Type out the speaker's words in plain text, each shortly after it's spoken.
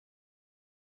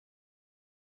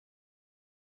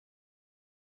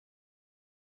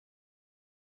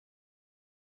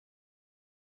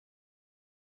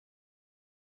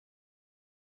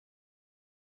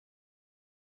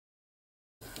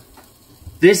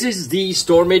This is the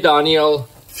Stormy Daniel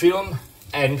Film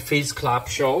and Face Club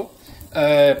show.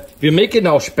 We're making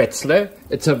our Spätzle.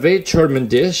 It's a very German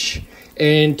dish.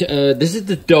 And this is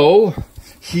the dough.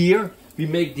 Here we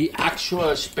make the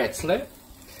actual Spätzle.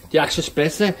 The actual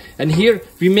Spätzle. And here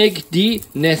we make the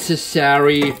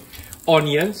necessary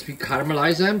onions. We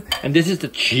caramelize them. And this is the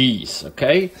cheese,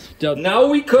 okay? Now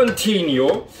we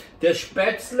continue. The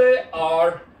Spätzle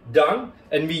are done.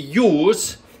 And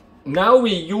now we're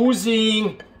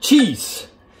using cheese.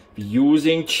 We're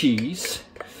using cheese.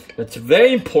 That's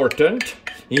very important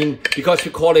because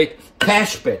we call it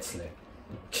Käsespätzle,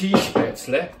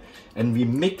 Käsespätzle, and we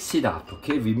mix it up.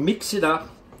 Okay, we mix it up,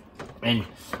 and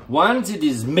once it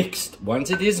is mixed,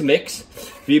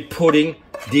 we're putting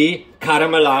the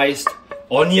caramelized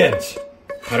onions,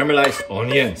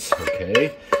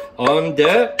 okay, on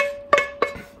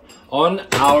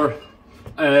our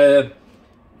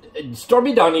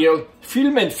Stormy Daniel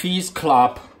Film and Feast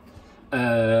Club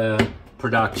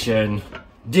production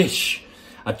dish,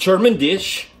 a German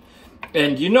dish.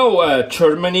 And you know,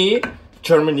 German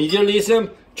idealism,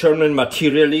 German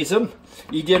materialism.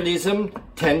 Idealism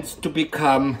tends to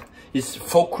is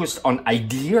focused on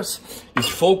ideas, is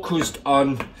focused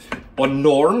on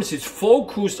norms, is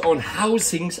focused on how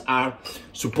things are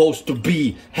supposed to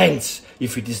be. Hence,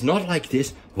 if it is not like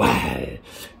this, well,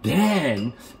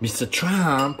 then Mr.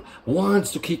 Trump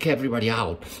wants to kick everybody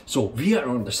out. So we are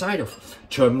on the side of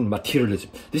German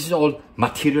materialism. This is all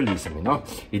materialism, you know.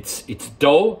 It's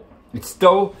dough, it's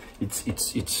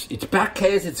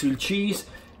backcase, it's real cheese,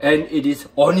 and it is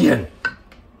onion.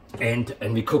 And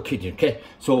we cook it, okay?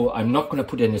 So I'm not gonna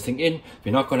put anything in.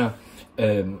 We're not gonna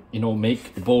you know,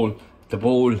 make the bowl,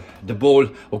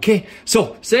 okay?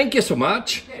 So thank you so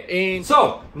much. And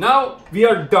so now we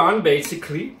are done.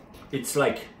 Basically it's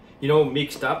like, you know,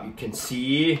 mixed up. You can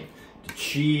see the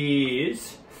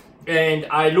cheese, and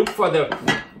I look for the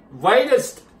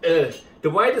widest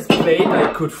plate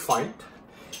I could find.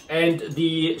 And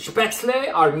the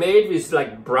Spätzle are made with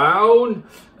like brown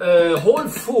whole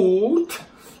food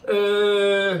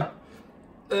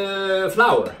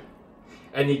flour,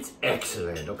 and it's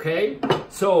excellent, okay?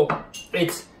 So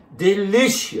it's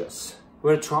delicious.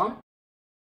 Wanna try?